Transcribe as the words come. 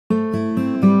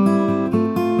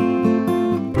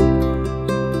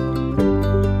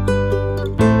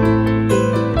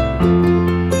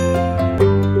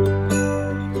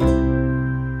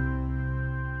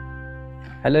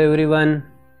Hello everyone,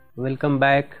 welcome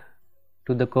back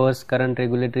to the course Current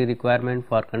Regulatory Requirement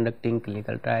for Conducting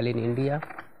Clinical Trial in India.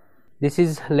 This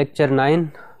is lecture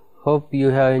 9. Hope you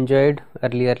have enjoyed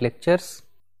earlier lectures.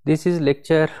 This is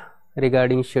lecture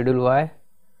regarding Schedule Y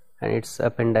and its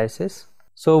appendices.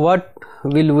 So what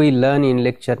will we learn in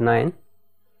lecture 9?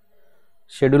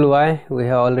 Schedule Y we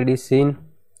have already seen.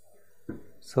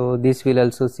 So this will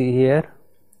also see here.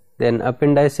 Then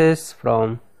appendices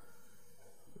from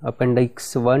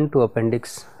Appendix 1 to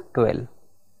Appendix 12.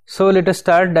 So let us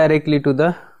start directly to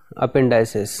the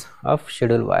appendices of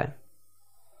Schedule Y.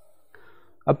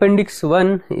 Appendix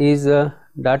 1 is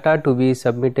data to be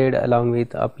submitted along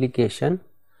with application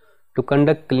to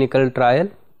conduct clinical trial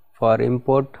for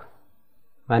import,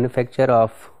 manufacture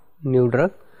of new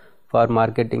drug for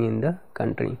marketing in the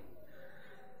country.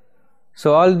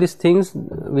 So all these things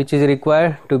which is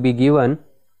required to be given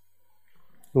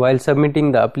while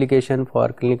submitting the application for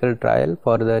clinical trial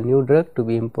for the new drug to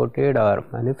be imported or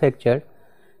manufactured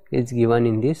is given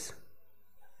in this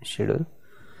schedule.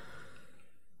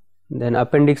 Then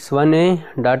Appendix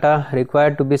 1A, data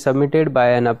required to be submitted by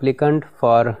an applicant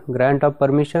for grant of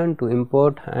permission to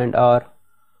import and or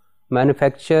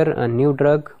manufacture a new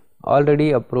drug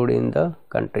already approved in the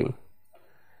country.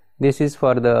 This is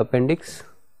for the appendix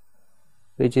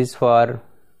which is for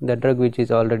the drug which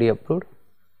is already approved.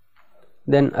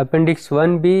 Then Appendix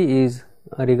 1B is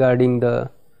regarding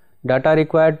the data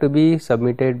required to be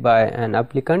submitted by an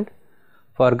applicant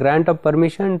for grant of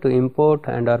permission to import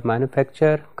and or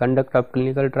manufacture, conduct of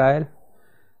clinical trial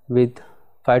with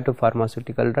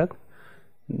phytopharmaceutical drug.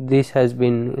 This has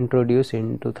been introduced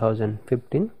in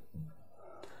 2015.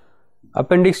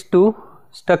 Appendix 2,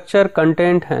 structure,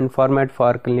 content and format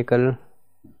for clinical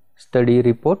study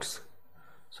reports.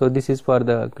 So this is for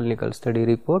the clinical study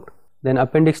report. Then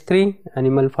Appendix 3,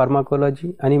 animal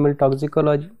pharmacology, animal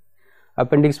toxicology.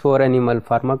 Appendix 4, animal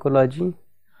pharmacology.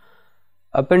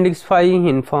 Appendix 5,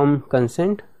 informed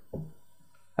consent.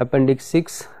 Appendix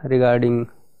 6,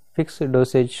 regarding fixed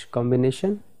dosage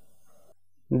combination.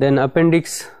 Then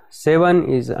Appendix 7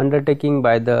 is undertaking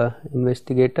by the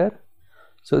investigator.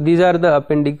 So these are the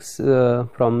appendix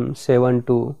from 7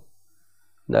 to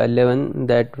the 11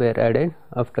 that were added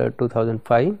after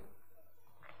 2005.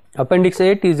 Appendix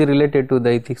 8 is related to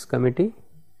the ethics committee.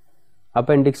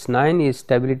 Appendix 9 is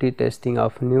stability testing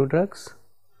of new drugs.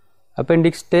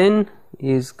 Appendix 10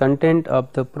 is content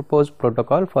of the proposed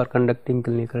protocol for conducting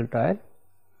clinical trial.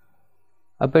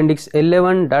 Appendix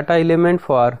 11, data element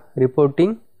for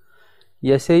reporting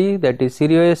SAE, that is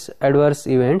serious adverse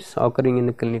events occurring in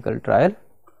the clinical trial.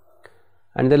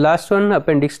 And the last one,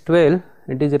 Appendix 12,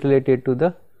 it is related to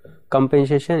the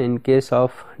compensation in case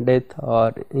of death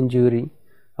or injury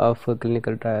of a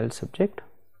clinical trial subject.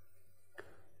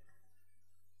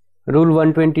 Rule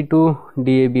 122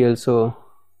 DAB also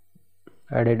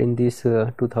added in this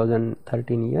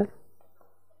 2013 year.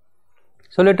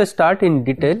 So let us start in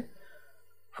detail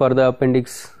for the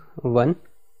Appendix 1.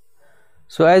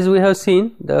 So as we have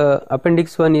seen, the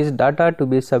Appendix 1 is data to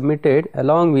be submitted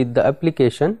along with the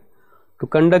application to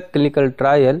conduct clinical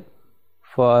trial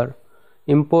for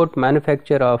import,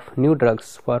 manufacture of new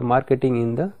drugs for marketing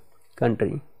in the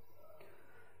country.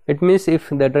 It means if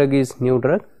the drug is new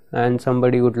drug and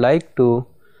somebody would like to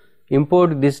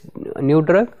import this new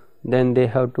drug, then they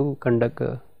have to conduct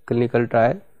a clinical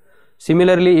trial.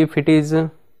 Similarly, if it is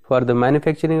for the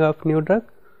manufacturing of new drug,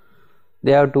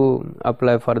 they have to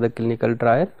apply for the clinical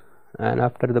trial, and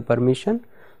after the permission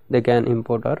they can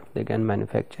import or they can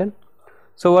manufacture.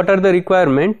 So what are the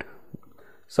requirement?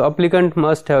 So applicant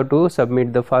must have to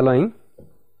submit the following,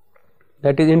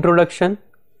 that is introduction,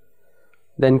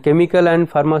 then chemical and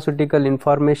pharmaceutical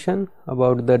information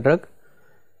about the drug,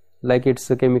 like its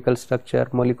chemical structure,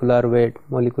 molecular weight,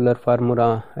 molecular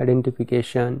formula,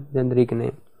 identification, generic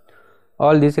name,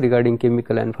 all this regarding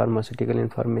chemical and pharmaceutical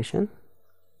information.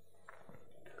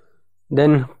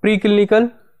 Then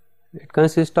preclinical, it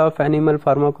consists of animal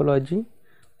pharmacology,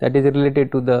 that is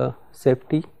related to the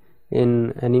safety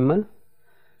in animal.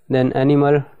 Then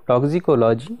animal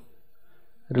toxicology,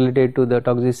 related to the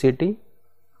toxicity.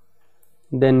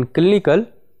 Then clinical,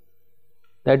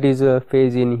 that is a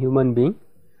phase in human being.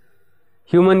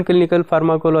 Human clinical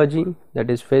pharmacology, that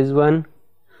is phase 1.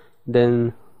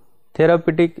 Then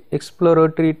therapeutic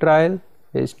exploratory trial,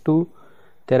 phase 2.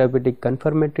 Therapeutic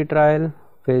confirmatory trial,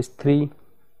 phase 3.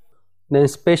 Then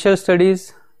special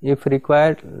studies if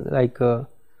required, like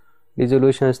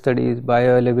resolution studies,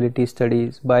 bioavailability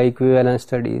studies, bioequivalence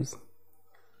studies.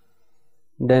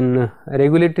 Then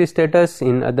regulatory status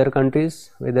in other countries,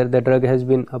 whether the drug has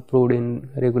been approved in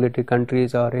regulatory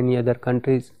countries or any other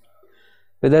countries,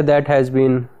 whether that has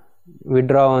been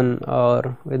withdrawn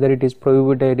or whether it is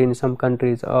prohibited in some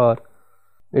countries or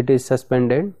it is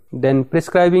suspended. Then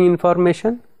prescribing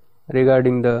information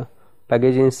regarding the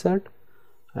package insert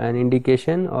and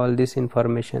indication, all this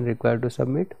information required to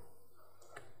submit.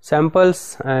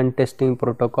 Samples and testing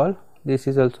protocol, this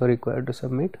is also required to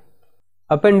submit.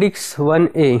 Appendix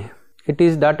 1A, it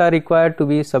is data required to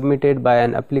be submitted by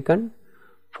an applicant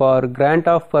for grant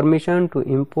of permission to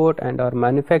import and or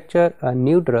manufacture a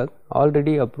new drug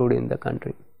already approved in the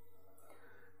country.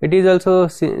 It is also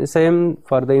same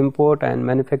for the import and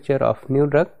manufacture of new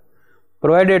drug,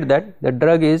 provided that the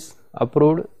drug is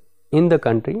approved in the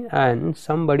country and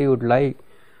somebody would like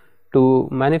to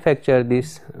manufacture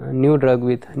this new drug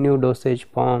with new dosage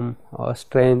form or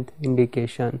strength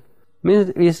indication.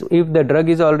 Means if the drug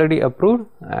is already approved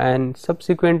and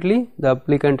subsequently the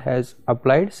applicant has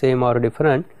applied same or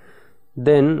different,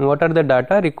 then what are the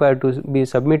data required to be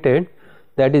submitted,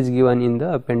 that is given in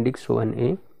the appendix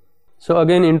 1A. So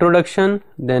again, introduction,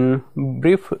 then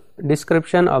brief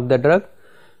description of the drug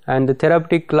and the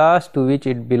therapeutic class to which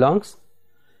it belongs,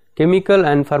 chemical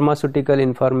and pharmaceutical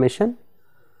information,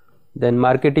 then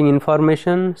marketing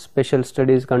information, special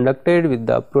studies conducted with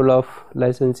the approval of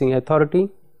licensing authority.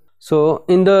 So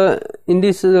in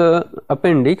this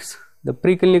appendix, the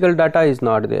preclinical data is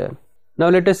not there. Now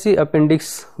let us see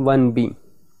appendix 1B.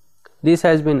 This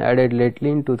has been added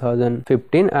lately in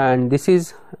 2015 and this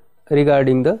is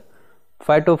regarding the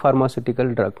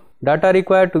phytopharmaceutical drug. Data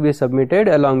required to be submitted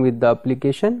along with the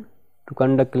application to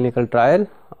conduct clinical trial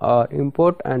or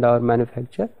import and or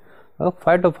manufacture a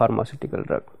phytopharmaceutical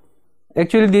drug.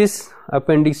 Actually this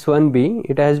appendix 1B,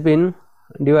 it has been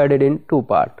divided in two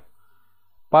parts.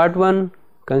 Part 1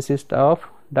 consists of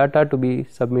data to be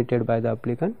submitted by the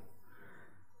applicant,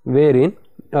 wherein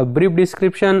a brief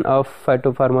description of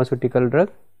phytopharmaceutical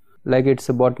drug like its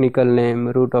botanical name,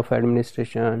 route of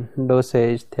administration,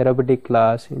 dosage, therapeutic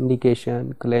class,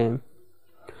 indication, claim,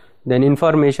 then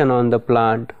information on the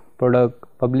plant, product,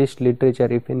 published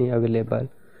literature if any available,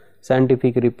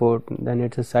 scientific report, then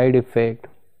its a side effect,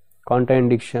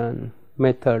 contraindication,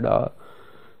 method,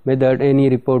 any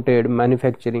reported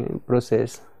manufacturing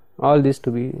process, all this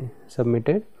to be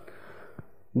submitted.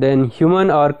 Then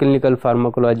human or clinical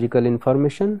pharmacological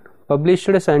information, published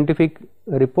scientific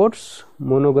reports,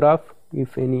 monograph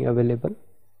if any available.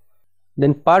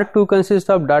 Then part 2 consists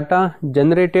of data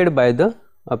generated by the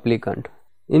applicant.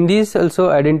 In this also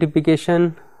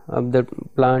identification of the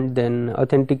plant, then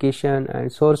authentication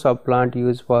and source of plant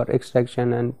used for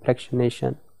extraction and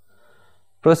fractionation,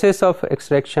 process of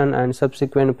extraction and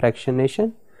subsequent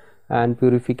fractionation and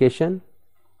purification,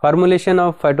 formulation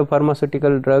of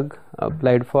phytopharmaceutical drug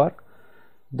applied for,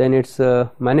 then its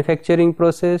manufacturing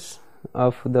process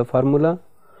of the formula,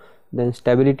 then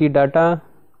stability data,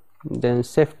 then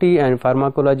safety and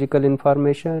pharmacological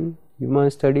information, human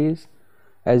studies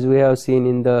as we have seen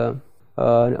in the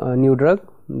new drug,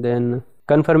 then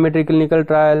confirmatory clinical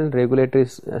trial, regulatory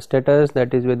status,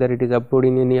 that is whether it is approved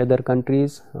in any other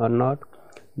countries or not,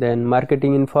 then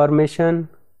marketing information,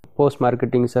 post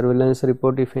marketing surveillance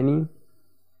report if any.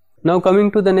 Now coming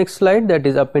to the next slide, that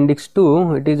is appendix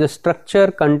 2, it is a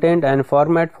structure, content and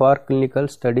format for clinical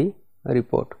study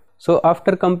report. So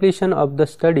after completion of the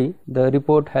study, the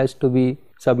report has to be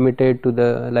submitted to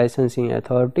the licensing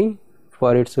authority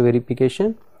for its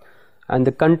verification, and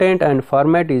the content and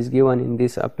format is given in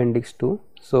this appendix 2.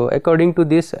 So according to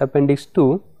this appendix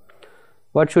 2,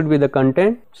 what should be the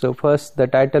content? So first the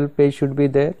title page should be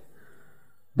there,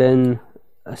 then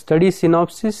a study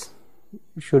synopsis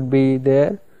should be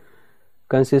there,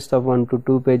 consists of 1 to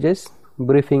 2 pages,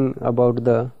 briefing about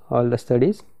all the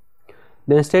studies,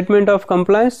 then statement of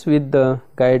compliance with the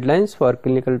guidelines for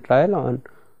clinical trial on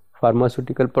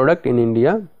pharmaceutical product in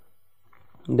India,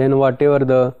 then whatever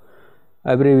the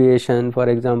abbreviation, for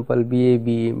example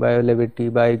BAB, bioavailability,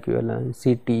 bioequivalence,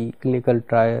 CT, clinical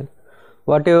trial,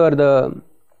 whatever the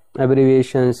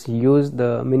abbreviations used,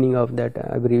 the meaning of that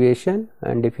abbreviation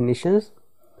and definitions,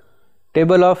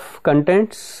 table of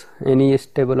contents, any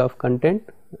table of content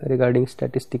regarding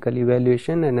statistical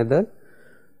evaluation and other,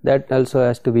 that also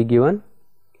has to be given.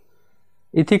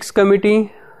 Ethics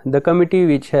committee, the committee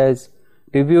which has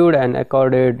reviewed and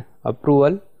accorded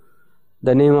approval,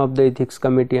 the name of the ethics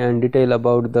committee and detail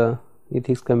about the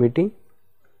ethics committee.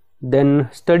 Then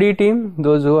study team,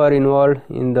 those who are involved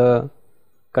in the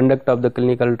conduct of the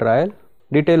clinical trial,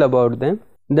 detail about them.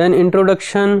 Then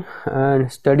introduction and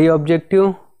study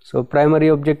objective, so primary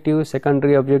objective,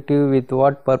 secondary objective, with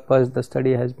what purpose the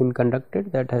study has been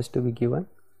conducted, that has to be given.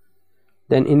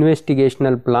 Then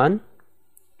investigational plan,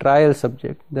 trial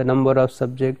subject, the number of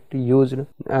subject used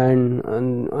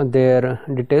and their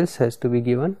details has to be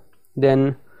given.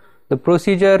 then the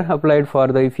procedure applied for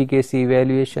the efficacy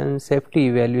evaluation, safety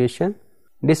evaluation,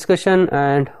 discussion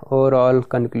and overall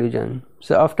conclusion.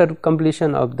 So after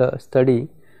completion of the study,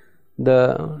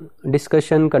 the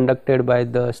discussion conducted by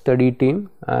the study team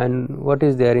and what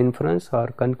is their inference or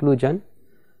conclusion,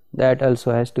 that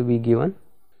also has to be given.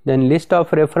 Then list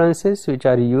of references which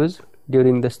are used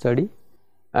during the study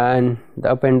and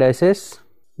the appendices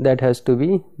that has to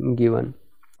be given.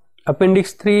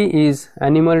 Appendix 3 is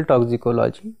animal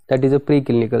toxicology, that is a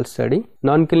preclinical study,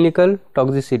 non-clinical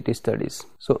toxicity studies.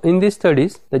 So in these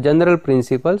studies, the general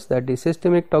principles, that is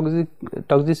systemic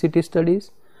toxicity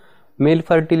studies, male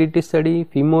fertility study,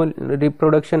 female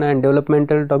reproduction and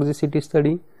developmental toxicity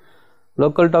study,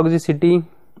 local toxicity,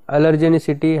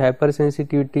 allergenicity,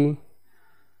 hypersensitivity,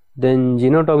 then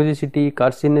genotoxicity,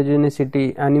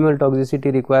 carcinogenicity, animal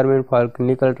toxicity requirement for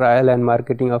clinical trial and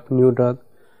marketing of new drug,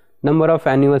 number of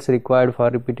animals required for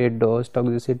repeated dose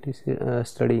toxicity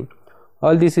study.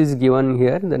 All this is given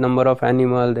here, the number of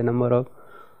animal, the number of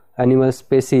animal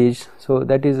species, so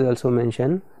that is also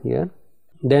mentioned here.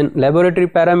 Then laboratory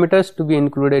parameters to be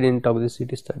included in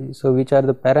toxicity study. So which are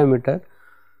the parameters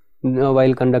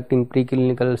while conducting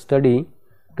preclinical study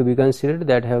to be considered,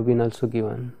 that have been also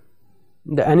given.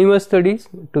 The animal studies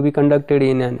to be conducted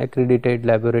in an accredited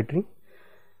laboratory.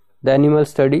 The animal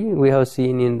study, we have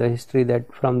seen in the history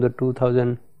that from the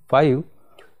 2005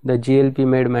 the GLP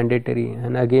made mandatory,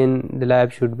 and again the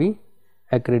lab should be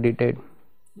accredited.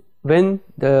 When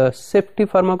the safety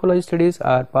pharmacology studies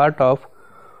are part of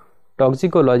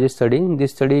toxicology study,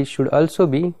 this study should also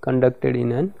be conducted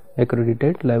in an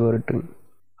accredited laboratory.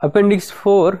 Appendix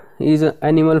 4 is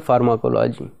animal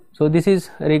pharmacology. So this is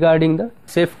regarding the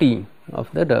safety of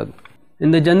the drug. In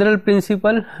the general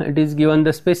principle, it is given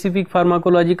the specific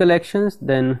pharmacological actions,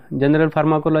 then general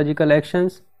pharmacological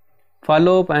actions,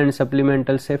 follow-up and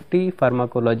supplemental safety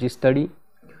pharmacology study,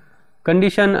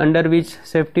 condition under which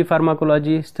safety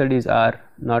pharmacology studies are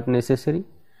not necessary,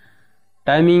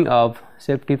 timing of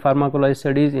safety pharmacology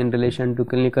studies in relation to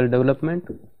clinical development,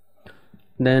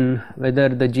 then whether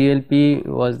the GLP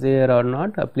was there or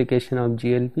not, application of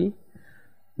GLP.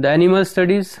 The animal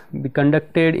studies be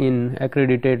conducted in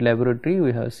accredited laboratory,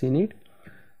 we have seen it.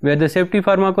 Where the safety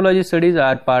pharmacology studies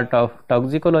are part of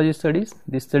toxicology studies,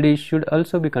 this study should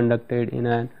also be conducted in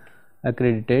an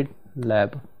accredited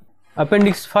lab.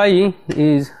 Appendix 5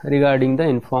 is regarding the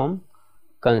informed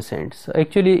consent. So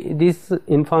actually this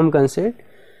informed consent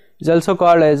is also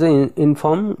called as an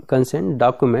informed consent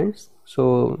documents.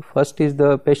 So first is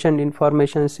the patient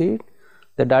information sheet,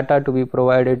 the data to be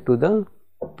provided to the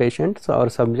patients or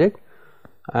subject,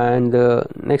 and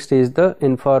next is the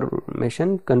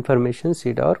information confirmation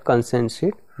sheet or consent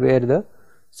sheet where the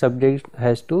subject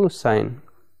has to sign.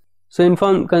 So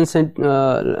informed consent,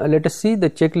 let us see the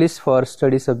checklist for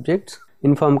study subjects,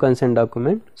 informed consent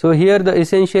document. So here the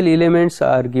essential elements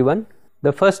are given.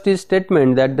 The first is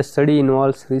statement that the study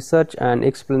involves research and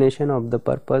explanation of the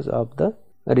purpose of the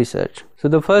research. So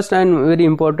the first and very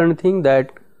important thing,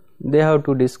 that they have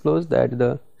to disclose that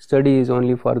the study is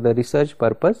only for the research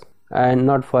purpose and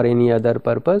not for any other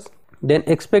purpose. Then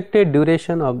expected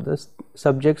duration of the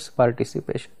subject's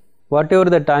participation, whatever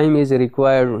the time is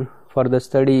required for the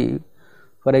study,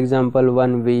 for example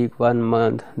 1 week, 1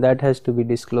 month, that has to be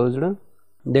disclosed.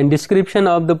 Then description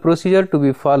of the procedure to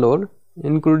be followed,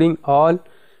 including all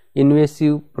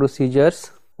invasive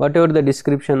procedures, whatever the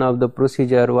description of the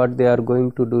procedure, what they are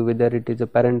going to do, whether it is a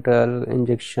parenteral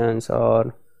injections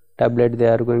or tablet they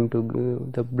are going to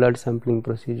give, the blood sampling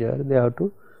procedure, they have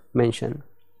to mention.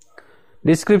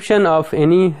 Description of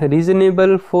any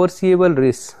reasonable foreseeable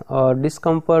risk or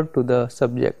discomfort to the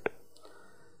subject.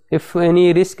 If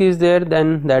any risk is there,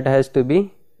 then that has to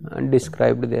be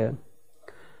described there.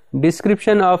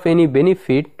 Description of any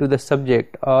benefit to the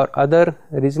subject or other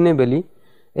reasonably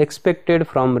expected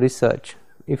from research.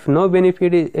 If no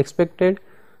benefit is expected,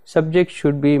 subject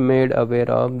should be made aware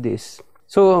of this.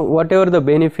 So whatever the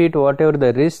benefit, whatever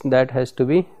the risk, that has to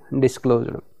be disclosed.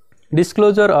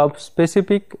 Disclosure of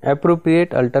specific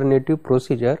appropriate alternative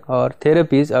procedure or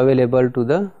therapies available to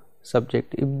the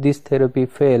subject. If this therapy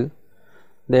fail,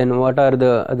 then what are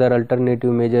the other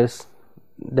alternative measures,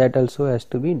 that also has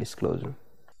to be disclosed.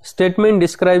 Statement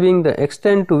describing the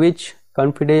extent to which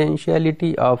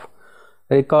confidentiality of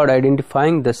record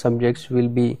identifying the subjects will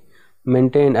be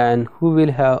maintained and who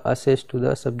will have access to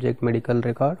the subject medical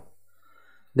record.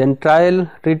 Then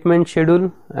trial treatment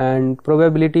schedule and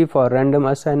probability for random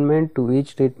assignment to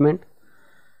each treatment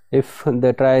if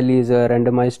the trial is a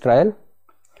randomized trial.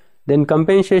 Then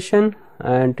compensation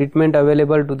and treatment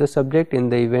available to the subject in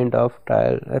the event of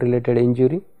trial related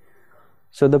injury.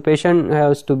 So the patient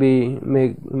has to be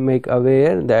make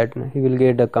aware that he will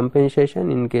get a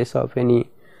compensation in case of any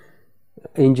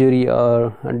injury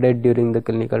or death during the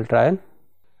clinical trial.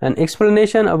 An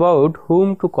explanation about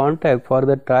whom to contact for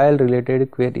the trial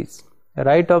related queries,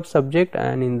 right of subject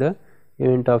and in the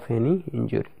event of any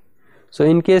injury. So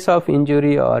in case of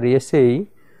injury or SAE,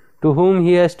 to whom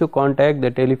he has to contact,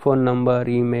 the telephone number,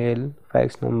 email,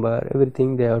 fax number,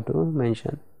 everything they have to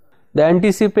mention. The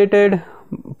anticipated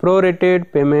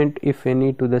prorated payment, if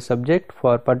any, to the subject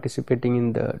for participating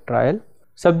in the trial.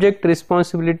 Subject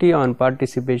responsibility on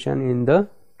participation in the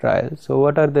trial. So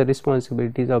what are the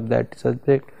responsibilities of that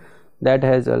subject, that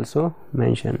has also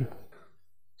mentioned.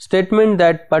 Statement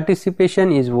that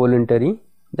participation is voluntary,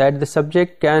 that the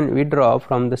subject can withdraw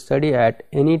from the study at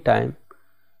any time,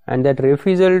 and that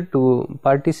refusal to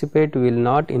participate will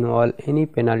not involve any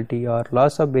penalty or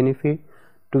loss of benefit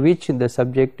to which the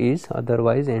subject is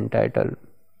otherwise entitled.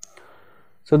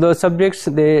 So the subjects,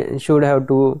 they should have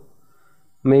to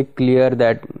make clear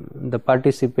that the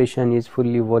participation is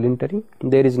fully voluntary,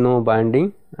 there is no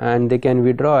binding, and they can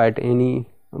withdraw at any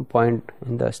point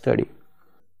in the study.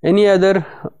 Any other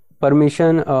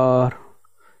permission or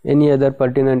any other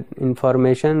pertinent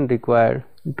information required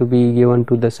to be given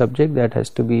to the subject, that has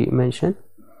to be mentioned.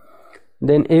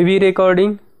 Then AV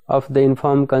recording of the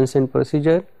informed consent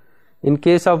procedure in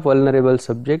case of vulnerable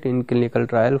subject in clinical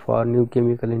trial for new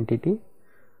chemical entity.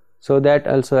 So that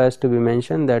also has to be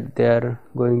mentioned, that they are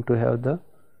going to have the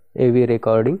AV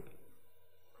recording.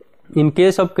 In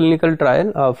case of clinical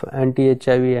trial of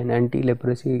anti-HIV and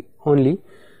anti-leprosy only,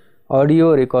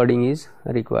 audio recording is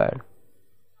required.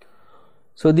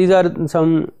 So these are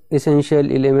some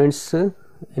essential elements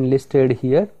enlisted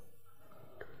here.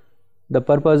 The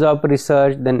purpose of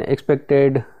research, then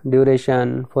expected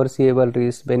duration, foreseeable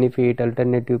risk, benefit,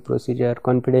 alternative procedure,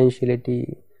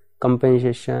 confidentiality,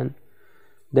 compensation,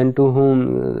 then to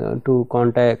whom to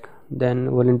contact, then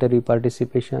voluntary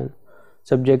participation,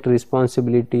 subject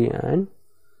responsibility, and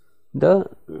the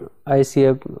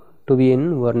ICF to be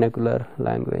in vernacular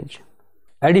language.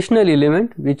 Additional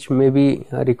element which may be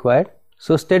required.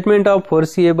 So statement of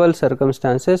foreseeable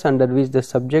circumstances under which the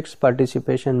subject's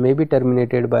participation may be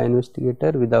terminated by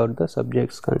investigator without the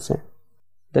subject's consent.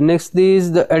 The next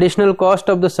is the additional cost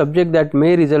of the subject that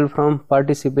may result from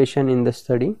participation in the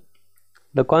study.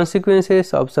 The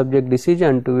consequences of subject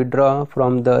decision to withdraw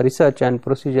from the research and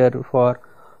procedure for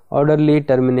orderly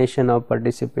termination of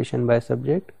participation by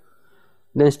subject.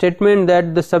 Then statement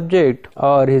that the subject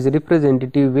or his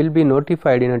representative will be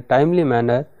notified in a timely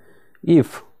manner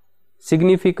if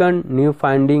significant new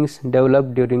findings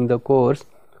developed during the course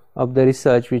of the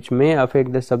research which may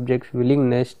affect the subject's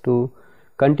willingness to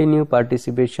continue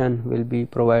participation will be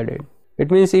provided.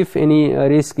 It means if any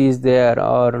risk is there,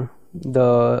 or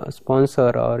the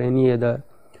sponsor or any other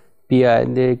PI,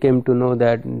 they came to know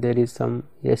that there is some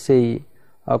SAE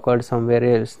occurred somewhere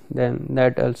else, then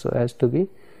that also has to be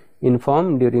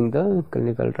informed during the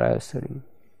clinical trial study.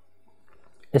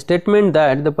 A statement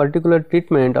that the particular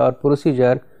treatment or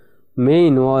procedure may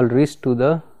involve risk to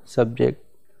the subject.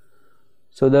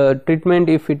 So the treatment,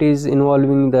 if it is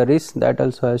involving the risk, that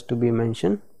also has to be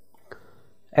mentioned.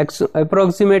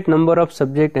 Approximate number of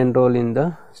subjects enrolled in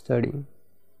the study.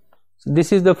 So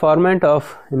this is the format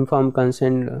of informed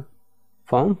consent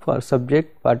form for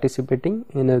subject participating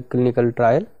in a clinical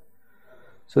trial.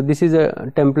 So this is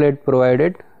a template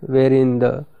provided wherein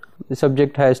the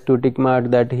subject has to tick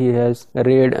mark that he has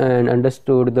read and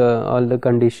understood all the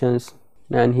conditions,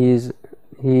 and he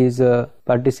is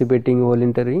participating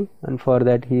voluntary, and for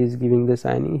that he is giving the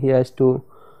signing. He has to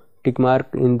tick mark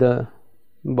in the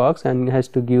box and has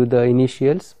to give the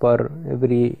initials for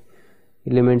every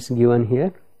elements given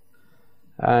here,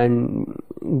 and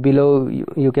below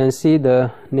you can see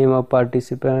the name of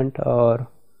participant, or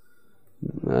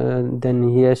then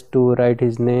he has to write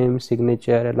his name,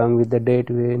 signature along with the date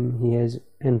when he has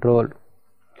enrolled.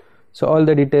 So all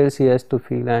the details he has to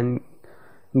fill and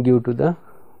give to the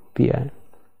PI.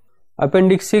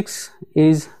 Appendix 6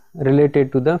 is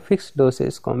related to the fixed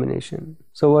doses combination.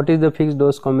 So what is the fixed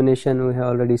dose combination? We have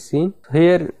already seen.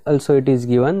 Here also it is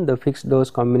given, the fixed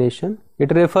dose combination.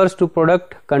 It refers to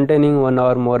product containing one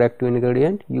or more active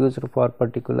ingredient used for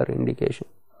particular indication.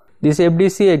 This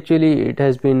FDC, actually it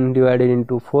has been divided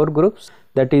into 4 groups.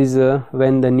 That is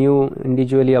when the new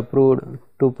individually approved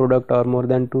 2 product or more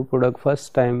than 2 product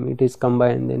first time it is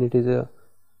combined, then it is a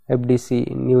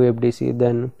FDC, new FDC.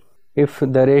 Then if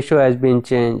the ratio has been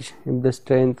changed, if the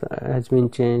strength has been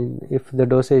changed, if the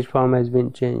dosage form has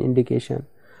been changed, indication,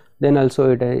 then also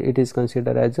it is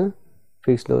considered as a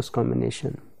fixed dose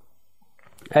combination.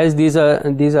 As these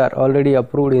are already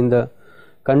approved in the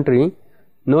country,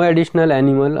 No additional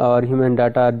animal or human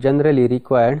data are generally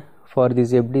required for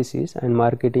these FDCs, and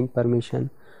marketing permission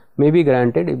may be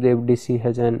granted if the FDC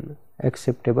has an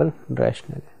acceptable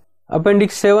rationale.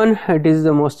 Appendix 7, it is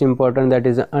the most important, that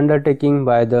is undertaking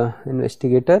by the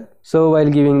investigator. So while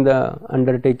giving the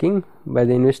undertaking by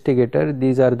the investigator,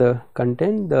 these are the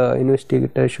content. The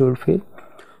investigator should fill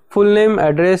full name,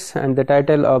 address and the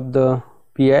title of the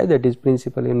PI, that is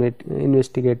principal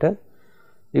investigator.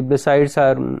 If the sites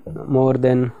are more,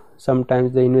 then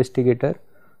sometimes the investigator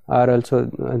are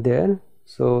also there.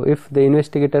 So if the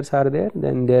investigators are there,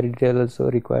 then their detail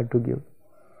also required to give.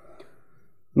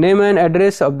 Name and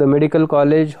address of the medical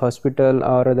college, hospital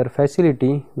or other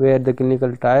facility where the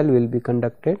clinical trial will be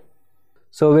conducted.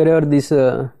 So wherever these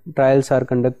trials are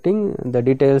conducting, the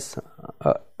details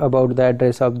about the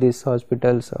address of these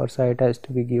hospitals or site has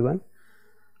to be given.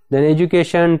 Then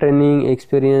education, training,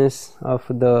 experience of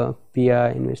the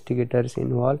PI, investigators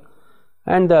involved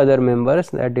and the other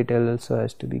members, that detail also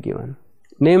has to be given.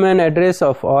 Name and address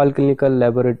of all clinical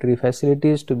laboratory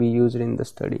facilities to be used in the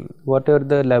study. Whatever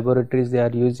the laboratories they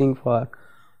are using for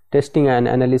testing and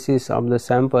analysis of the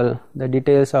sample, the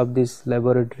details of this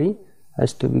laboratory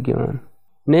has to be given.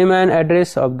 Name and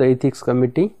address of the ethics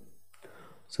committee.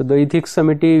 So the ethics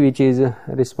committee which is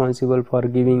responsible for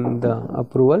giving the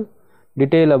approval,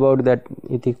 detail about that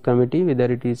ethics committee, whether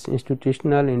it is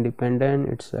institutional, independent,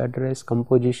 its address,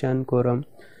 composition, quorum,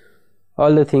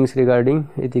 all the things regarding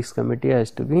ethics committee has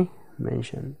to be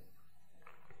mentioned.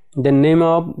 The name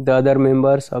of the other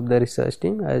members of the research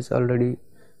team as already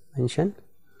mentioned.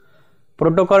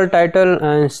 Protocol title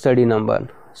and study number.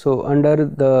 So under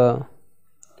the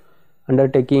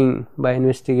undertaking by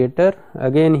investigator,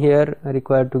 again here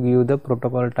required to give the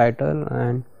protocol title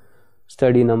and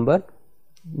study number,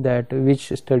 that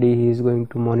which study he is going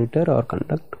to monitor or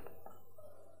conduct.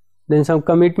 Then some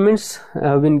commitments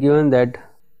have been given, that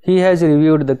he has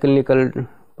reviewed the clinical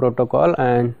protocol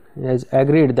and has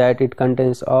agreed that it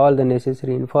contains all the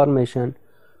necessary information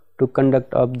to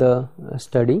conduct of the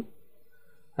study,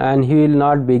 and he will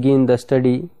not begin the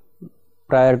study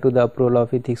prior to the approval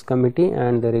of ethics committee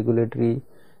and the regulatory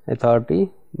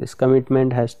authority. This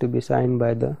commitment has to be signed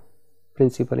by the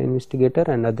principal investigator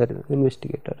and other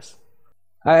investigators.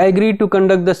 I agree to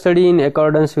conduct the study in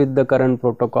accordance with the current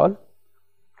protocol.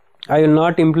 I will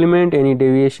not implement any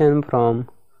deviation from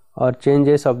or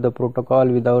changes of the protocol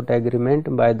without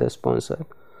agreement by the sponsor.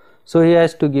 So he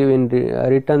has to give in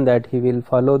written that he will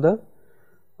follow the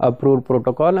approved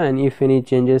protocol, and if any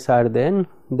changes are then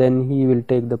he will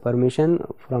take the permission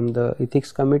from the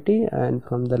ethics committee and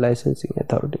from the licensing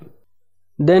authority.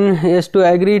 Then he has to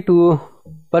agree to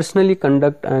personally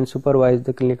conduct and supervise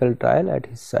the clinical trial at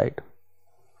his site.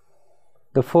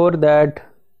 The fourth, that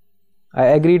I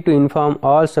agree to inform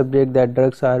all subjects that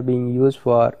drugs are being used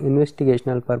for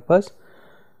investigational purpose,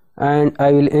 and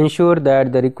I will ensure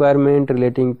that the requirement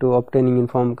relating to obtaining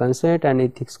informed consent and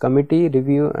ethics committee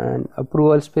review and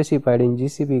approval specified in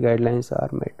GCP guidelines are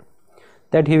met.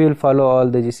 That he will follow all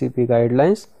the GCP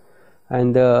guidelines,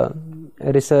 and the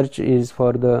research is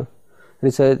for the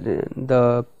research,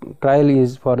 the trial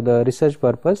is for the research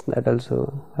purpose, that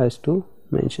also has to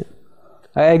mention.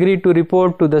 I agree to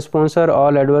report to the sponsor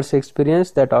all adverse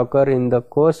experience that occur in the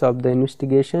course of the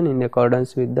investigation in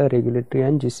accordance with the regulatory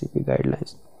and GCP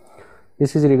guidelines.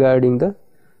 This is regarding the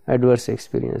adverse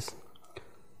experience.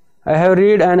 I have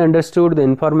read and understood the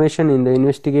information in the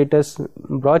investigator's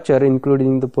brochure,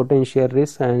 including the potential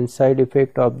risk and side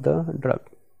effect of the drug.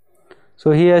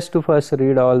 So he has to first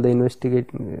read all the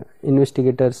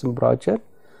investigator's brochure,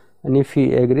 and if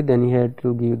he agree, then he had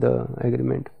to give the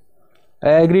agreement.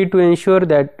 I agree to ensure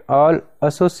that all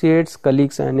associates,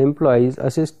 colleagues and employees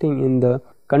assisting in the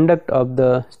conduct of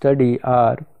the study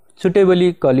are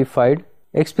suitably qualified,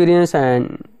 experienced,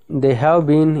 and they have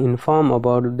been informed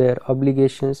about their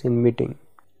obligations in meeting.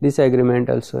 This agreement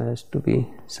also has to be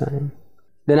signed.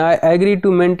 Then I agree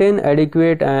to maintain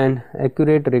adequate and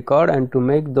accurate record and to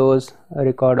make those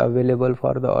record available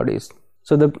for the audits.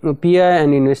 So the PI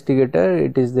and investigator,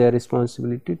 it is their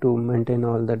responsibility to maintain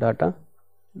all the data,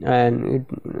 and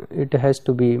it has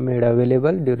to be made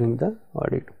available during the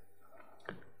audit.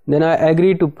 Then I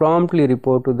agree to promptly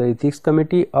report to the ethics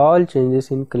committee all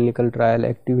changes in clinical trial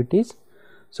activities.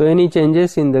 So any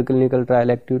changes in the clinical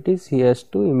trial activities, he has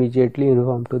to immediately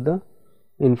inform to the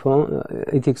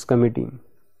ethics committee.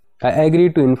 I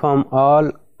agree to inform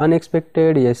all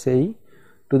unexpected SAE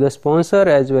to the sponsor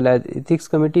as well as ethics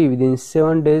committee within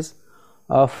 7 days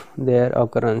of their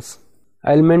occurrence.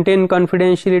 I will maintain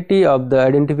confidentiality of the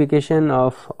identification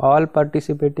of all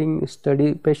participating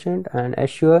study patient and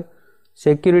assure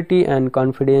security and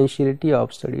confidentiality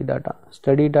of study data.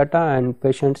 Study data and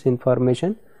patient's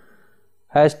information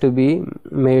has to be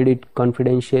made it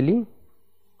confidentially.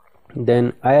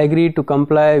 Then I agree to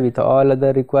comply with all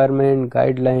other requirement,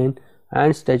 guideline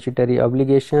and statutory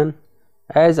obligation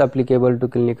as applicable to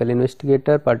clinical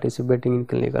investigator participating in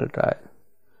clinical trial.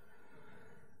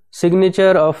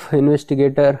 Signature of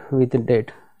investigator with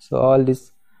date. So all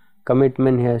this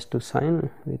commitment he has to sign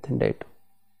with date.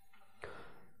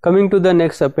 Coming to the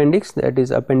next appendix, that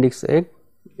is appendix 8.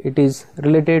 It is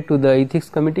related to the ethics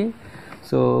committee.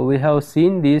 So we have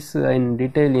seen this in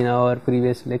detail in our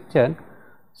previous lecture.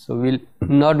 So we will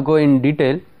not go in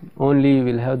detail, only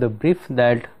we will have the brief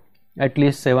that at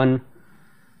least 7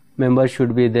 members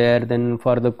should be there. Then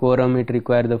for the quorum it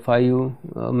requires the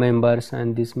 5 members,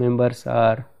 and these members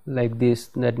are like this,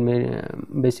 that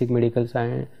basic medical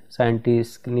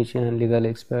scientist, clinician, legal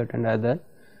expert and other.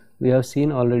 We have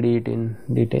seen already it in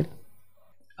detail.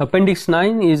 Appendix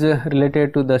 9 is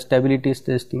related to the stability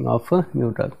testing of a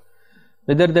new drug.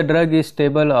 Whether the drug is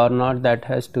stable or not, that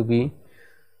has to be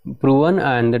proven,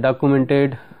 and the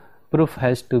documented proof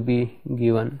has to be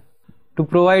given. To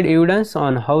provide evidence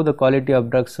on how the quality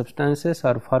of drug substances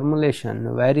or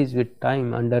formulation varies with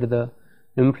time under the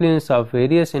influence of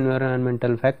various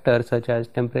environmental factors such as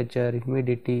temperature,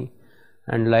 humidity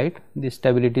and light, these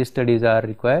stability studies are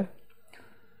required.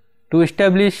 To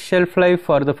establish shelf life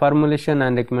for the formulation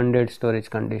and recommended storage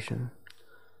condition.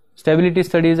 Stability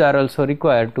studies are also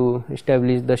required to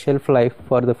establish the shelf life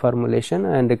for the formulation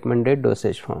and recommended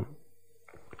dosage form.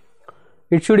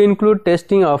 It should include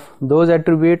testing of those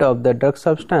attributes of the drug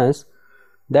substance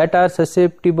that are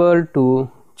susceptible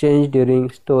to change during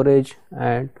storage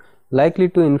and likely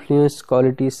to influence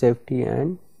quality, safety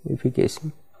and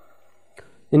efficacy.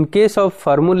 In case of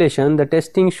formulation, the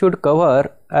testing should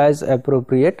cover as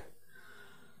appropriate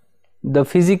the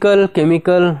physical,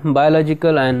 chemical,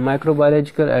 biological and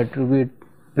microbiological attribute,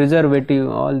 preservative,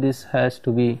 all this has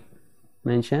to be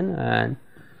mentioned, and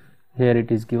here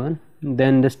it is given.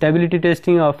 Then the stability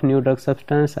testing of new drug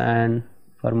substance and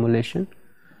formulation.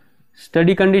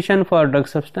 Study condition for drug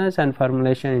substance and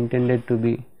formulation intended to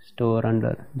be stored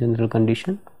under general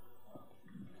condition.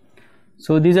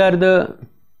 So these are the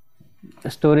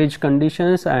storage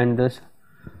conditions and the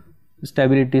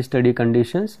stability study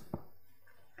conditions.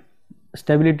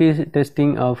 Stability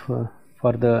testing of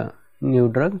for the new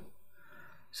drug.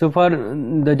 So for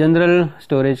the general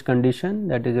storage condition,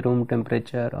 that is room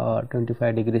temperature or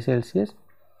 25 degrees Celsius,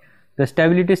 the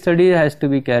stability study has to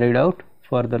be carried out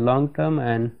for the long term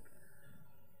and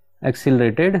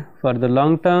accelerated. For the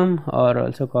long term, or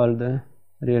also called the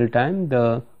real time,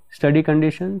 the study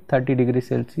condition 30 degrees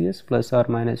Celsius plus or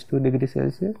minus 2 degrees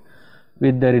Celsius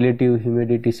with the relative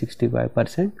humidity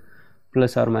 65%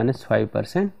 plus or minus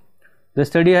 5%. The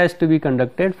study has to be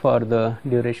conducted for the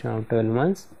duration of 12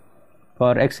 months.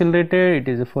 For accelerated,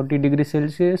 it is 40 degrees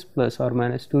Celsius plus or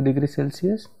minus 2 degrees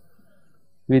Celsius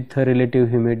with a relative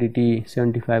humidity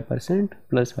 75%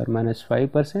 plus or minus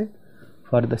 5%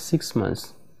 for the 6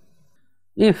 months.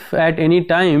 If at any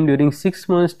time during 6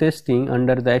 months testing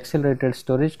under the accelerated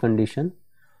storage condition,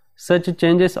 such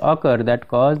changes occur that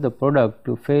cause the product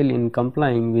to fail in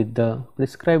complying with the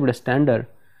prescribed standard,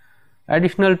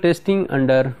 additional testing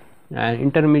under an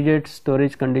intermediate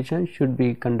storage condition should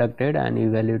be conducted and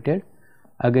evaluated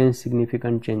against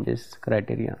significant changes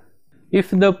criteria.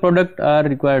 If the product are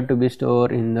required to be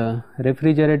stored in the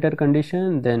refrigerator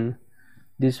condition, then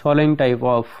this following type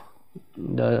of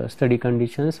the study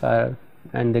conditions are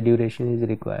and the duration is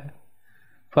required.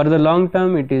 For the long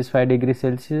term, it is 5 degrees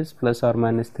Celsius plus or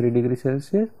minus 3 degrees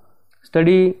Celsius.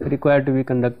 Study required to be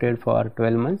conducted for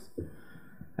 12 months.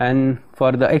 And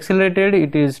for the accelerated,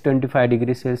 it is 25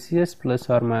 degrees Celsius plus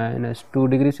or minus 2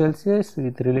 degrees Celsius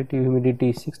with relative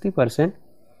humidity 60%,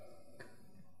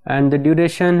 and the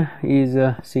duration is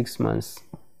 6 months.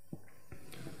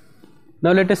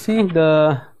 Now let us see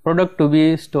the product to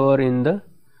be stored in the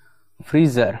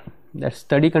freezer. That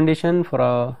study condition for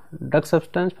a drug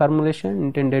substance formulation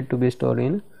intended to be stored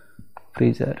in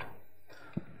freezer.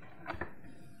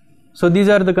 So these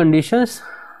are the conditions.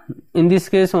 In this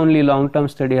case, only long term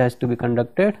study has to be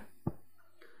conducted.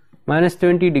 Minus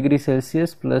 20 degrees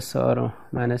Celsius plus or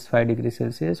minus 5 degrees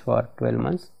Celsius for 12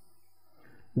 months.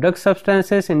 Drug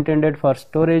substances intended for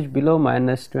storage below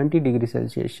minus 20 degrees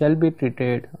Celsius shall be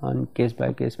treated on case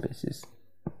by case basis.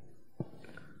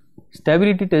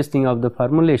 Stability testing of the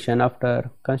formulation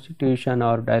after constitution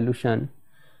or dilution,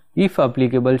 if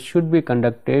applicable, should be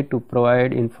conducted to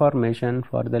provide information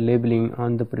for the labeling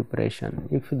on the preparation.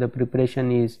 If the preparation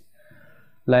is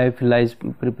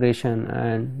lyophilized preparation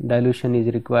and dilution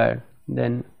is required,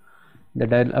 then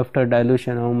after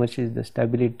dilution how much is the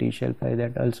stability shelf life,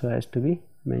 that also has to be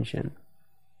mentioned.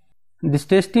 This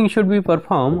testing should be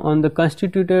performed on the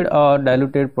constituted or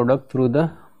diluted product through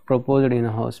the proposed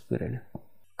in-house period.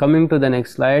 Coming to the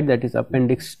next slide, that is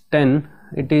appendix 10.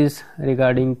 It is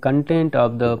regarding content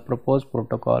of the proposed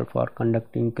protocol for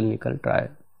conducting clinical trial.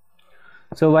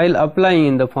 So while applying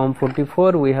in the form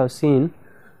 44, we have seen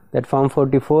that form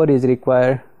 44 is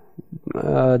required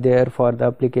there for the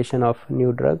application of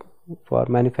new drug for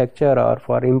manufacture or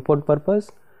for import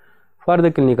purpose, for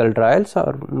the clinical trials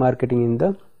or marketing in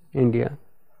the India.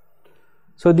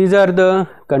 So these are the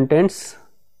contents.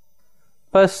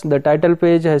 First, the title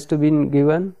page has to be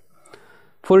given.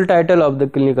 Full title of the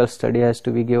clinical study has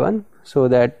to be given, so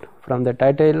that from the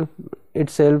title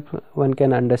itself one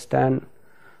can understand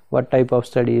what type of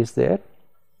study is there.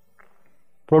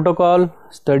 Protocol,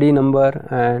 study number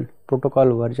and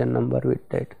protocol version number with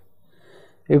date.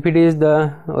 If it is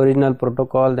the original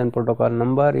protocol, then protocol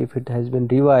number. If it has been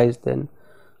revised, then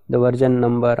the version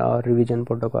number or revision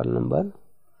protocol number.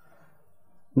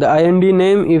 The IND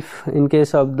name, if in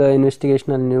case of the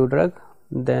investigational new drug,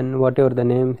 then whatever the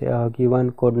name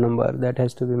given, code number, that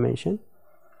has to be mentioned.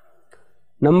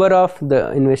 Number of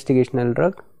the investigational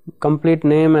drug, complete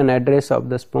name and address of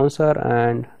the sponsor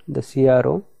and the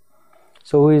CRO.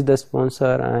 So who is the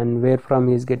sponsor and where from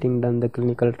he is getting done the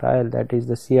clinical trial, that is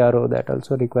the CRO, that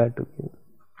also required to be.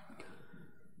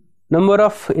 Number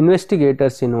of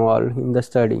investigators involved in the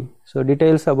study. So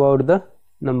details about the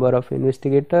number of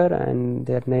investigator and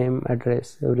their name,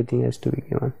 address, everything has to be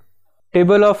given.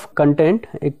 Table of content,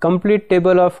 a complete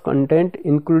table of content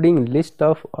including list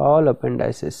of all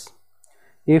appendices.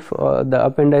 If the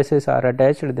appendices are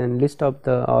attached, then list of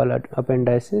the all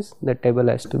appendices, the table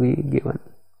has to be given.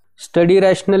 Study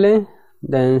rationale,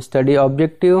 then study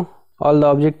objective, all the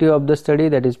objective of the study,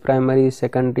 that is primary,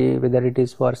 secondary, whether it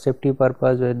is for safety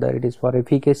purpose, whether it is for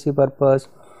efficacy purpose,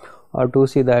 or to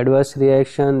see the adverse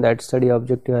reaction, that study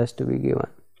objective has to be given.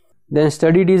 Then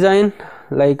study design,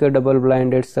 like a double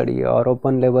blinded study or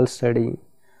open label study,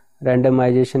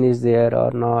 randomization is there or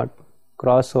not,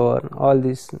 crossover, all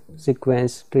this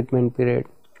sequence, treatment period,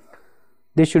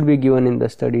 this should be given in the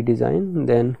study design.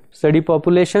 Then study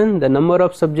population, the number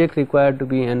of subjects required to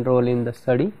be enrolled in the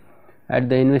study at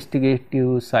the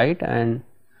investigative site and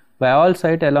by all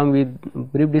site, along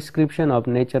with brief description of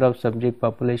nature of subject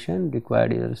population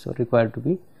required is also required to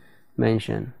be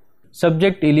mentioned.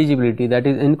 Subject eligibility, that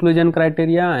is inclusion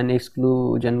criteria and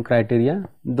exclusion criteria.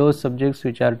 Those subjects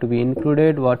which are to be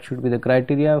included, what should be the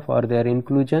criteria for their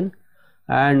inclusion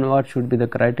and what should be the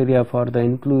criteria for the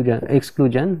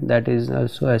exclusion, that is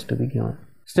also has to be given.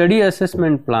 Study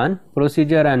assessment plan,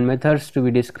 procedure and methods to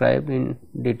be described in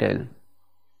detail.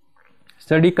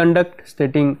 Study conduct,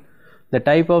 stating the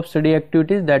type of study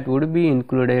activities that would be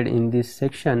included in this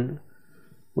section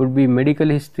would be medical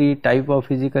history, type of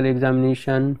physical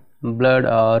examination, blood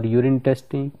or urine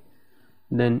testing,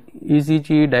 then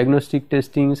ECG diagnostic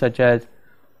testing such as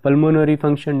pulmonary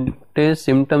function test,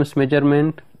 symptoms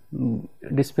measurement,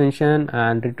 dispensation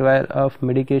and retrieval of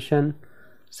medication,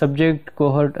 subject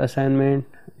cohort assignment,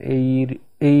 AE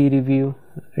review,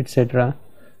 etc.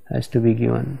 has to be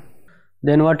given.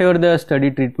 Then whatever the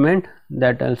study treatment,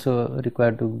 that also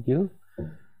required to give.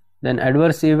 Then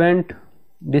adverse event,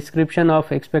 description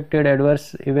of expected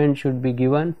adverse event should be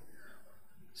given.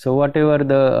 So whatever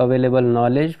the available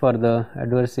knowledge for the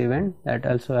adverse event, that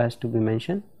also has to be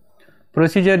mentioned.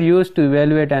 Procedure used to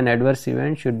evaluate an adverse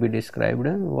event should be described.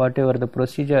 Whatever the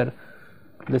procedure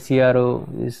the CRO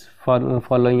is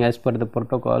following as per the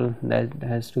protocol, that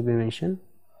has to be mentioned.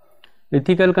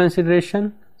 Ethical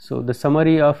consideration, so the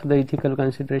summary of the ethical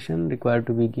consideration required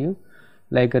to be given,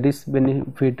 like a risk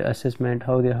benefit assessment,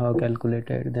 how they have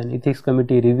calculated, then ethics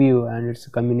committee review and its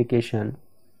communication,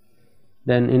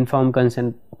 then informed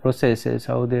consent processes,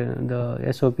 how the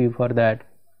SOP for that.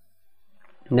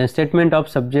 Then statement of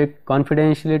subject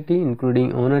confidentiality,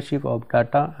 including ownership of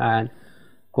data and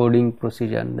coding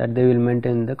procedure, that they will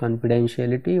maintain the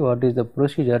confidentiality. What is the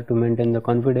procedure to maintain the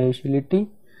confidentiality,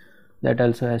 that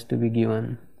also has to be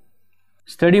given.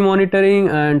 Study monitoring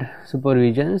and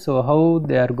supervision, so how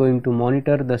they are going to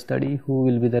monitor the study, who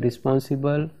will be the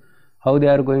responsible, how they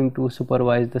are going to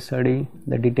supervise the study,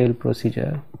 the detailed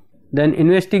procedure. Then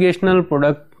investigational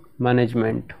product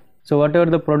management, so whatever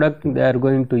the product they are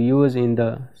going to use in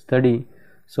the study,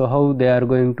 so how they are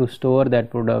going to store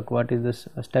that product, what is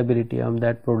the stability of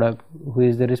that product, who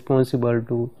is the responsible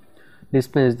to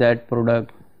dispense that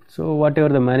product. So whatever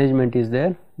the management is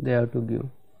there, they have to give.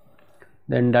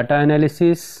 Then data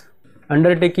analysis,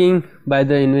 undertaking by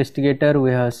the investigator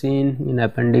we have seen in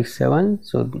appendix 7.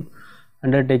 So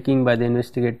undertaking by the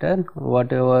investigator,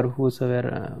 whatever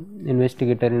whosoever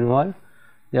investigator involved,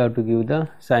 they have to give the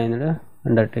signed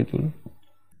undertaking.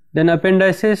 Then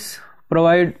appendices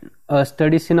provide a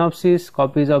study synopsis,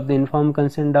 copies of the informed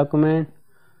consent document.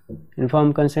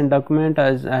 Informed consent document,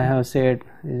 as I have said,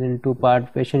 is in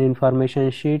two-part: patient information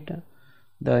sheet,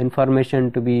 the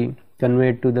information to be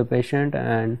conveyed to the patient,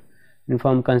 and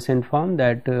informed consent form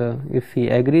that if he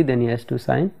agree then he has to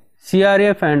sign.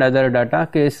 CRF and other data,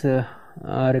 case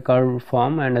record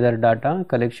form and other data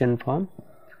collection form,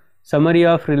 summary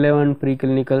of relevant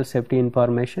preclinical safety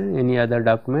information, any other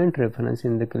document reference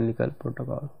in the clinical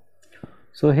protocol.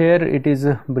 So here it is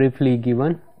briefly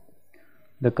given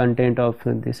the content of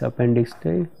this appendix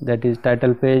A, that is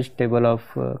title page, table of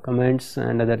comments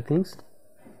and other things.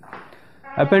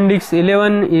 Appendix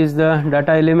 11 is the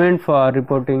data element for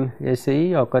reporting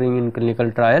SAE occurring in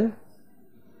clinical trial.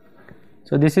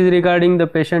 So this is regarding the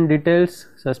patient details,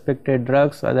 suspected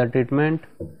drugs, other treatment,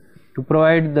 to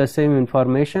provide the same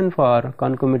information for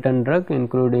concomitant drug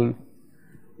including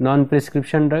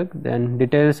non-prescription drug, then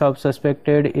details of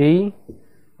suspected AE,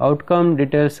 outcome,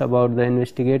 details about the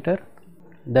investigator.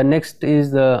 The next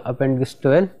is the appendix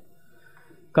 12,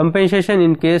 compensation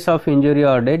in case of injury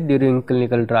or death during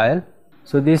clinical trial.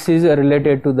 So this is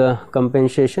related to the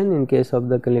compensation in case of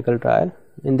the clinical trial.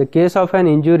 In the case of an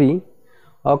injury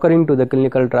occurring to the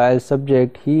clinical trial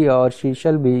subject, he or she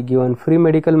shall be given free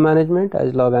medical management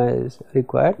as long as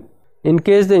required. In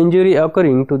case the injury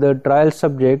occurring to the trial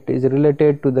subject is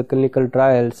related to the clinical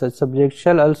trial, such subject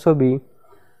shall also be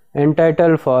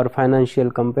entitled for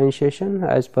financial compensation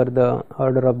as per the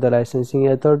order of the licensing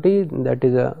authority, that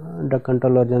is a Drug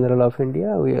Controller General of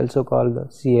India, we also call the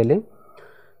CLA,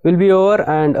 will be over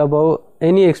and above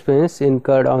any expense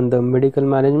incurred on the medical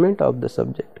management of the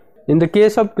subject. In the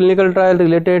case of clinical trial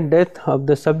related death of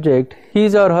the subject,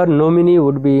 his or her nominee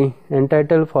would be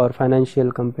entitled for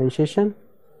financial compensation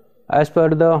as per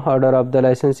the order of the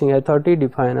licensing authority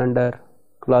defined under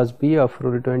clause B of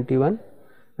Rule 21,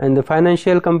 and the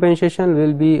financial compensation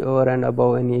will be over and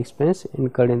above any expense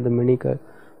incurred in the medical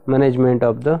management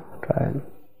of the trial.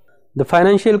 The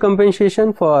financial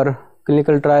compensation for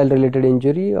clinical trial related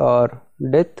injury or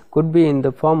death could be in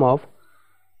the form of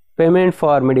payment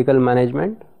for medical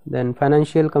management, then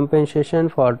financial compensation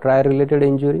for trial related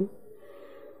injury,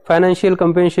 financial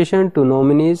compensation to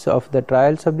nominees of the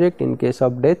trial subject in case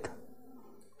of death,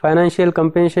 financial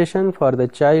compensation for the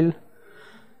child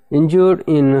injured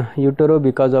in utero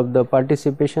because of the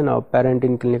participation of parent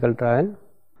in clinical trial.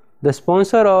 The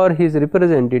sponsor or his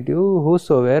representative,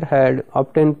 whosoever had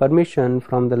obtained permission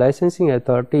from the licensing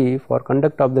authority for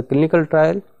conduct of the clinical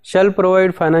trial, shall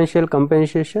provide financial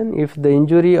compensation if the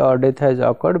injury or death has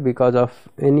occurred because of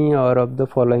any or of the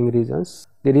following reasons.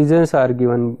 The reasons are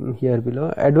given here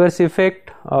below: adverse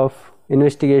effect of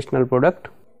investigational product,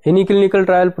 any clinical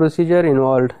trial procedure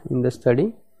involved in the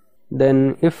study,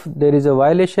 then if there is a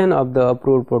violation of the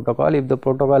approved protocol, if the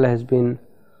protocol has been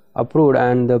approved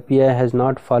and the PI has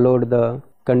not followed the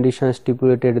conditions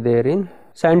stipulated therein,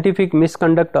 scientific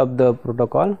misconduct of the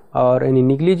protocol, or any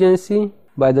negligency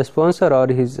by the sponsor or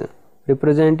his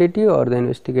representative or the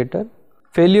investigator,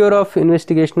 failure of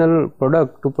investigational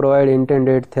product to provide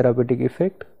intended therapeutic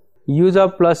effect, use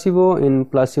of placebo in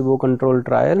placebo controlled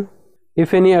trial,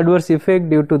 if any adverse effect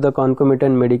due to the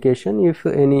concomitant medication, if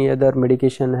any other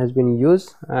medication has been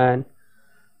used and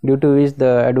due to which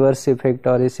the adverse effect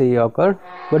or SAE occurred,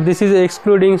 but this is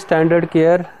excluding standard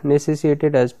care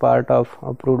necessitated as part of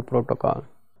approved protocol.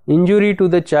 Injury to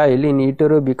the child in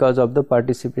utero because of the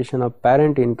participation of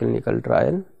parent in clinical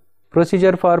trial,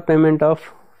 procedure for payment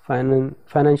of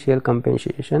financial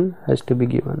compensation has to be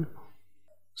given.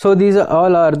 So these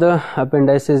all are the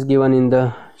appendices given in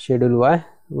the Schedule Y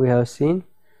we have seen.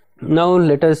 Now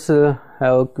let us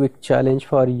have a quick challenge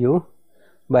for you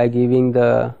by giving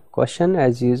the question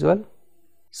as usual.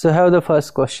 So have the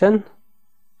first question: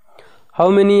 how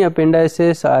many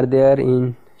appendices are there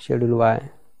in Schedule Y?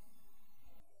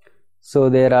 So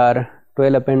there are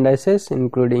 12 appendices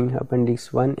including Appendix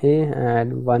 1A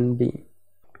and 1B.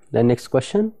 The next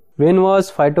question: when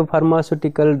was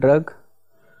phytopharmaceutical drug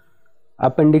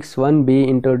Appendix 1B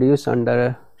introduced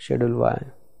under Schedule Y?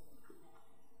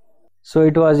 So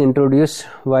it was introduced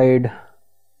via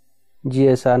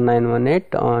GSR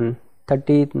 918 on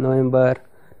 30th November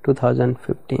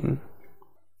 2015.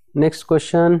 Next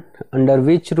question: under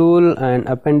which rule and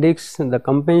appendix the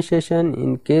compensation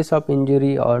in case of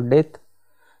injury or death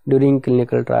during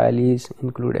clinical trial is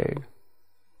included?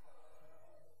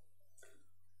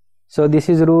 So this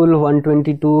is Rule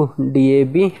 122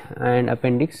 DAB and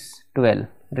Appendix 12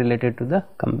 related to the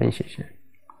compensation.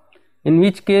 in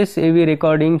which case AV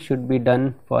recording should be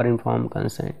done for informed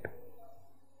consent.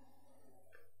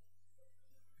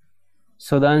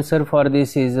 So the answer for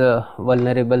this is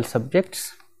vulnerable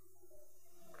subjects,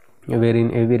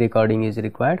 wherein AV recording is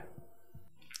required.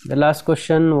 The last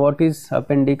question, what is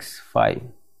Appendix 5?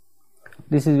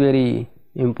 This is very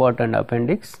important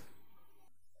appendix.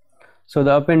 So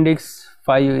the Appendix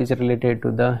 5 is related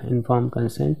to the informed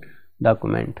consent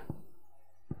document.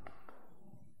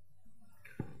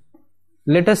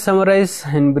 Let us summarize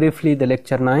in briefly the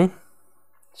lecture 9.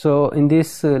 So in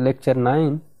this lecture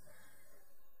 9,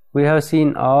 we have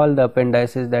seen all the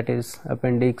appendices, that is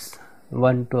Appendix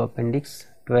 1 to Appendix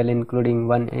 12, including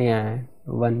 1A and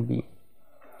 1B.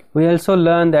 We also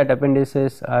learned that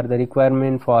appendices are the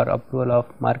requirement for approval of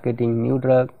marketing new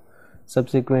drug,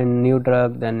 subsequent new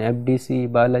drug, then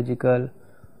FDC, biological,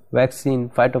 vaccine,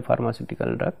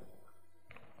 phytopharmaceutical drug.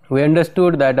 We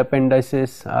understood that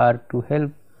appendices are to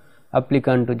help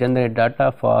applicant to generate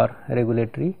data for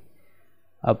regulatory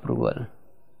approval.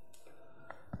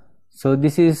 So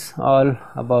this is all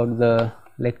about the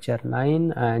lecture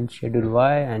 9 and schedule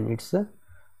Y and its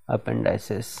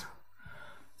appendices.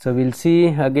 So we'll see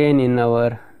again in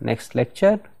our next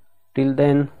lecture. Till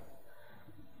then,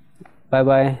 bye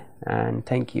bye and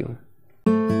thank you.